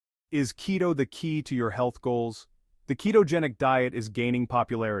Is keto the key to your health goals? The ketogenic diet is gaining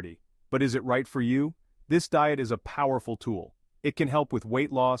popularity, but is it right for you? This diet is a powerful tool. It can help with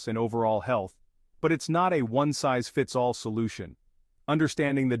weight loss and overall health, but it's not a one-size-fits-all solution.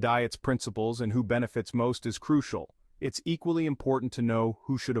 Understanding the diet's principles and who benefits most is crucial. It's equally important to know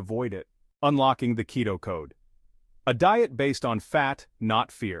who should avoid it. Unlocking the keto code. A diet based on fat,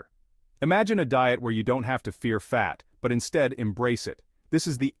 not fear. Imagine a diet where you don't have to fear fat, but instead embrace it. This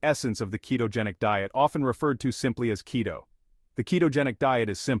is the essence of the ketogenic diet, often referred to simply as keto. The ketogenic diet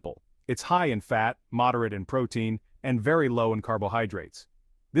is simple. It's high in fat, moderate in protein, and very low in carbohydrates.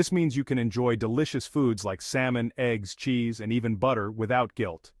 This means you can enjoy delicious foods like salmon, eggs, cheese, and even butter without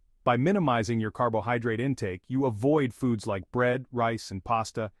guilt. By minimizing your carbohydrate intake, you avoid foods like bread, rice, and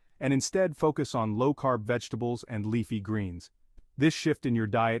pasta, and instead focus on low-carb vegetables and leafy greens. This shift in your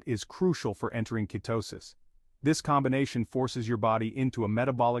diet is crucial for entering ketosis. This combination forces your body into a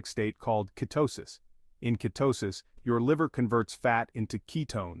metabolic state called ketosis. In ketosis, your liver converts fat into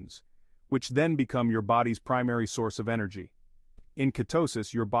ketones, which then become your body's primary source of energy. In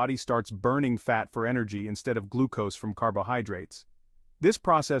ketosis, your body starts burning fat for energy instead of glucose from carbohydrates. This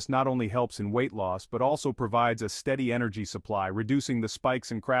process not only helps in weight loss but also provides a steady energy supply, reducing the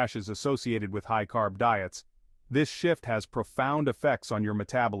spikes and crashes associated with high-carb diets. This shift has profound effects on your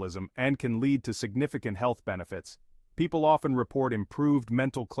metabolism and can lead to significant health benefits. People often report improved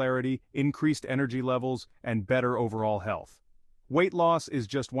mental clarity, increased energy levels, and better overall health. Weight loss is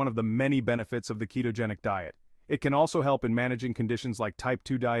just one of the many benefits of the ketogenic diet. It can also help in managing conditions like type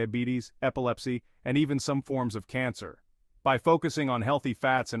 2 diabetes, epilepsy, and even some forms of cancer. By focusing on healthy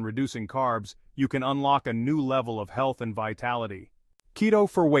fats and reducing carbs, you can unlock a new level of health and vitality. Keto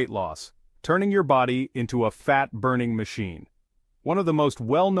for weight loss. Turning your body into a fat-burning machine. One of the most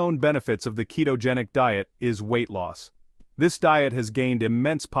well-known benefits of the ketogenic diet is weight loss. This diet has gained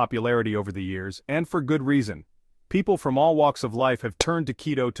immense popularity over the years, and for good reason. People from all walks of life have turned to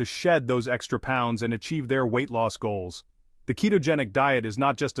keto to shed those extra pounds and achieve their weight loss goals. The ketogenic diet is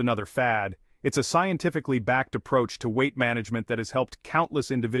not just another fad, it's a scientifically backed approach to weight management that has helped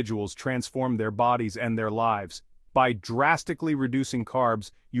countless individuals transform their bodies and their lives. By drastically reducing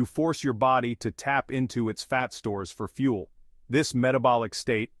carbs, you force your body to tap into its fat stores for fuel. This metabolic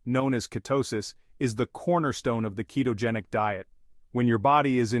state, known as ketosis, is the cornerstone of the ketogenic diet. When your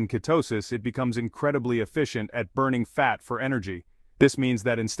body is in ketosis, it becomes incredibly efficient at burning fat for energy. This means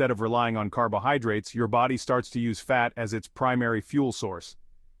that instead of relying on carbohydrates, your body starts to use fat as its primary fuel source.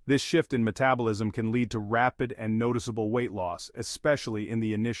 This shift in metabolism can lead to rapid and noticeable weight loss, especially in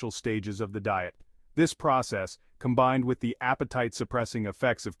the initial stages of the diet. This process, combined with the appetite-suppressing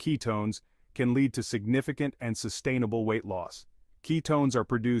effects of ketones, can lead to significant and sustainable weight loss. Ketones are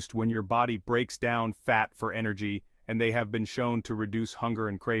produced when your body breaks down fat for energy, and they have been shown to reduce hunger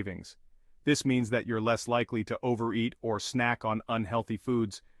and cravings. This means that you're less likely to overeat or snack on unhealthy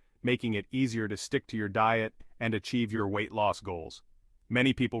foods, making it easier to stick to your diet and achieve your weight loss goals.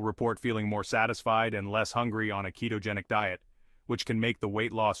 Many people report feeling more satisfied and less hungry on a ketogenic diet, which can make the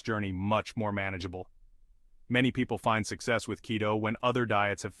weight loss journey much more manageable. Many people find success with keto when other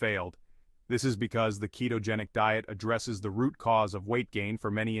diets have failed. This is because the ketogenic diet addresses the root cause of weight gain for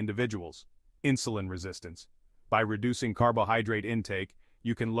many individuals: insulin resistance. By reducing carbohydrate intake,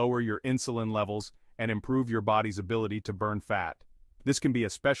 you can lower your insulin levels and improve your body's ability to burn fat. This can be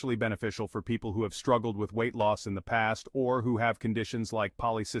especially beneficial for people who have struggled with weight loss in the past or who have conditions like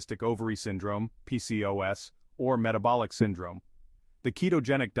polycystic ovary syndrome, PCOS, or metabolic syndrome. The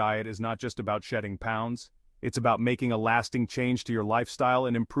ketogenic diet is not just about shedding pounds, it's about making a lasting change to your lifestyle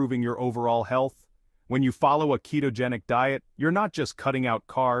and improving your overall health. When you follow a ketogenic diet, you're not just cutting out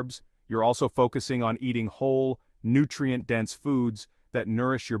carbs, you're also focusing on eating whole, nutrient-dense foods that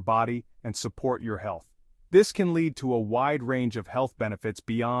nourish your body and support your health. This can lead to a wide range of health benefits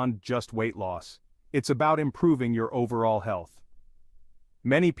beyond just weight loss. It's about improving your overall health.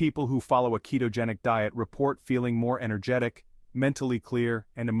 Many people who follow a ketogenic diet report feeling more energetic, mentally clear,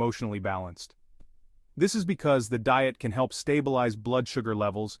 and emotionally balanced. This is because the diet can help stabilize blood sugar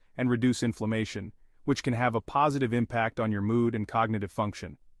levels and reduce inflammation, which can have a positive impact on your mood and cognitive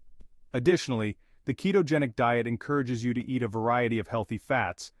function. Additionally, the ketogenic diet encourages you to eat a variety of healthy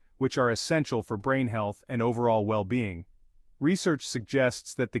fats, which are essential for brain health and overall well-being. Research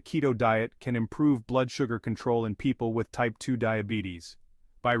suggests that the keto diet can improve blood sugar control in people with type 2 diabetes.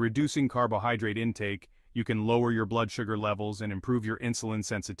 By reducing carbohydrate intake, you can lower your blood sugar levels and improve your insulin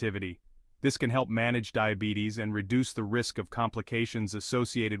sensitivity. This can help manage diabetes and reduce the risk of complications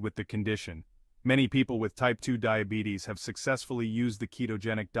associated with the condition. Many people with type 2 diabetes have successfully used the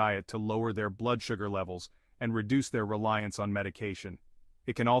ketogenic diet to lower their blood sugar levels and reduce their reliance on medication.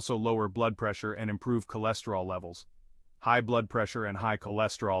 It can also lower blood pressure and improve cholesterol levels. High blood pressure and high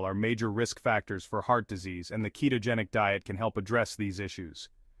cholesterol are major risk factors for heart disease, and the ketogenic diet can help address these issues.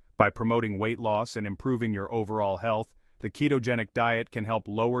 By promoting weight loss and improving your overall health, the ketogenic diet can help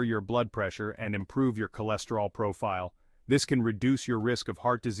lower your blood pressure and improve your cholesterol profile. This can reduce your risk of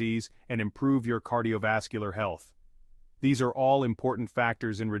heart disease and improve your cardiovascular health. These are all important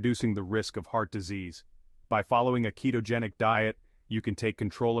factors in reducing the risk of heart disease. By following a ketogenic diet, you can take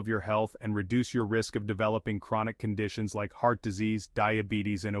control of your health and reduce your risk of developing chronic conditions like heart disease,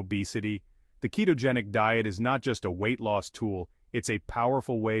 diabetes, and obesity. The ketogenic diet is not just a weight loss tool, it's a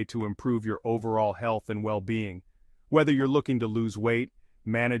powerful way to improve your overall health and well-being. Whether you're looking to lose weight,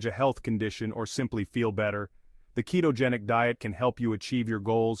 manage a health condition, or simply feel better, the ketogenic diet can help you achieve your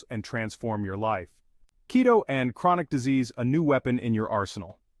goals and transform your life. Keto and chronic disease, a new weapon in your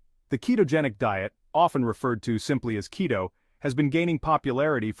arsenal. The ketogenic diet, often referred to simply as keto, has been gaining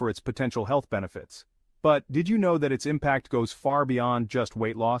popularity for its potential health benefits. But did you know that its impact goes far beyond just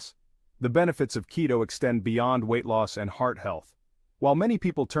weight loss? The benefits of keto extend beyond weight loss and heart health. While many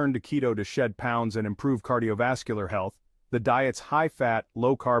people turn to keto to shed pounds and improve cardiovascular health, the diet's high-fat,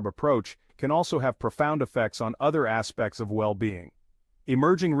 low-carb approach can also have profound effects on other aspects of well-being.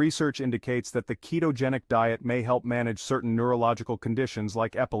 Emerging research indicates that the ketogenic diet may help manage certain neurological conditions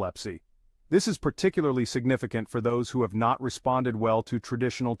like epilepsy. This is particularly significant for those who have not responded well to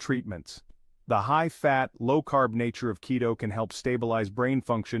traditional treatments. The high-fat, low-carb nature of keto can help stabilize brain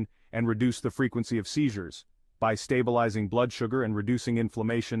function and reduce the frequency of seizures. By stabilizing blood sugar and reducing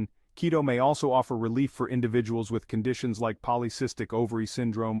inflammation, keto may also offer relief for individuals with conditions like polycystic ovary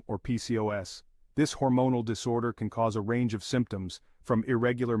syndrome or PCOS. This hormonal disorder can cause a range of symptoms, from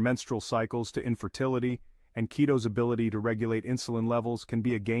irregular menstrual cycles to infertility, and keto's ability to regulate insulin levels can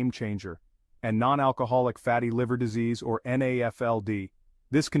be a game changer. And non-alcoholic fatty liver disease, or NAFLD.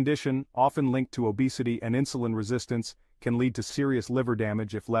 This condition, often linked to obesity and insulin resistance, can lead to serious liver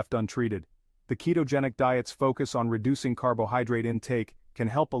damage if left untreated. The ketogenic diet's focus on reducing carbohydrate intake can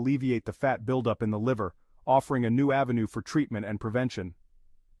help alleviate the fat buildup in the liver, offering a new avenue for treatment and prevention.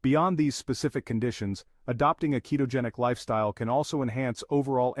 Beyond these specific conditions, adopting a ketogenic lifestyle can also enhance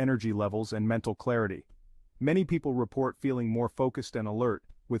overall energy levels and mental clarity. Many people report feeling more focused and alert,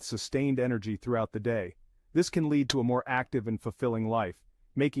 with sustained energy throughout the day. This can lead to a more active and fulfilling life,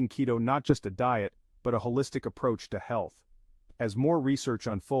 making keto not just a diet, but a holistic approach to health. As more research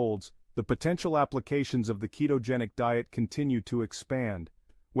unfolds, the potential applications of the ketogenic diet continue to expand.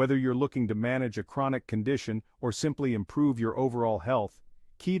 Whether you're looking to manage a chronic condition or simply improve your overall health,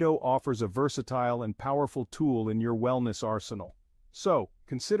 keto offers a versatile and powerful tool in your wellness arsenal. So,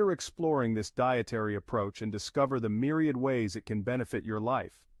 consider exploring this dietary approach and discover the myriad ways it can benefit your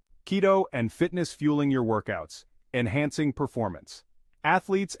life. Keto and fitness fueling your workouts, enhancing performance.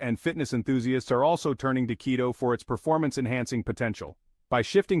 Athletes and fitness enthusiasts are also turning to keto for its performance-enhancing potential. By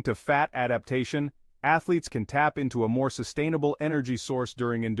shifting to fat adaptation, athletes can tap into a more sustainable energy source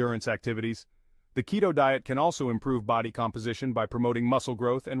during endurance activities. The keto diet can also improve body composition by promoting muscle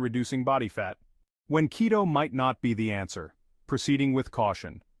growth and reducing body fat. When keto might not be the answer, proceeding with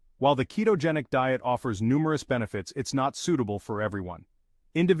caution. While the ketogenic diet offers numerous benefits, it's not suitable for everyone.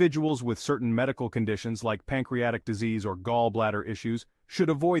 Individuals with certain medical conditions like pancreatic disease or gallbladder issues should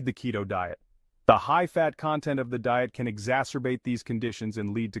avoid the keto diet. The high-fat content of the diet can exacerbate these conditions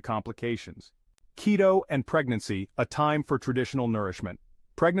and lead to complications. Keto and pregnancy, a time for traditional nourishment.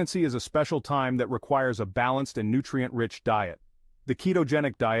 Pregnancy is a special time that requires a balanced and nutrient-rich diet. The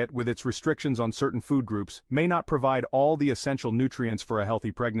ketogenic diet, with its restrictions on certain food groups, may not provide all the essential nutrients for a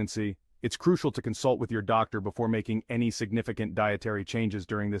healthy pregnancy. It's crucial to consult with your doctor before making any significant dietary changes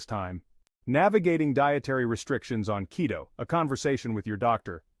during this time. Navigating dietary restrictions on keto, a conversation with your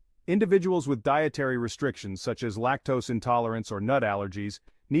doctor. Individuals with dietary restrictions such as lactose intolerance or nut allergies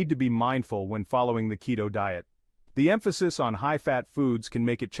need to be mindful when following the keto diet. The emphasis on high-fat foods can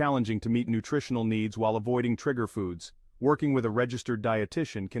make it challenging to meet nutritional needs while avoiding trigger foods. Working with a registered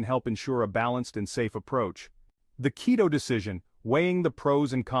dietitian can help ensure a balanced and safe approach. The keto decision, weighing the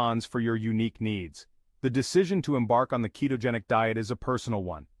pros and cons for your unique needs. The decision to embark on the ketogenic diet is a personal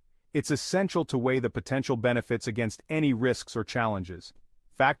one. It's essential to weigh the potential benefits against any risks or challenges.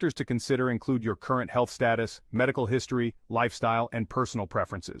 Factors to consider include your current health status, medical history, lifestyle, and personal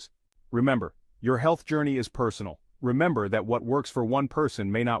preferences. Remember, your health journey is personal. Remember that what works for one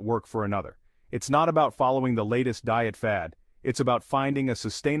person may not work for another. It's not about following the latest diet fad. It's about finding a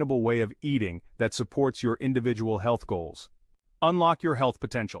sustainable way of eating that supports your individual health goals. Unlock your health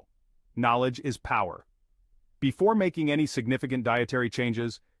potential. Knowledge is power. Before making any significant dietary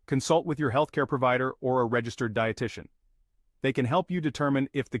changes, consult with your healthcare provider or a registered dietitian. They can help you determine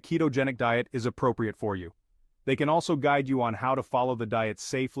if the ketogenic diet is appropriate for you. They can also guide you on how to follow the diet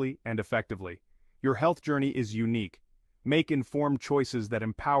safely and effectively. Your health journey is unique. Make informed choices that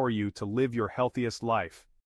empower you to live your healthiest life.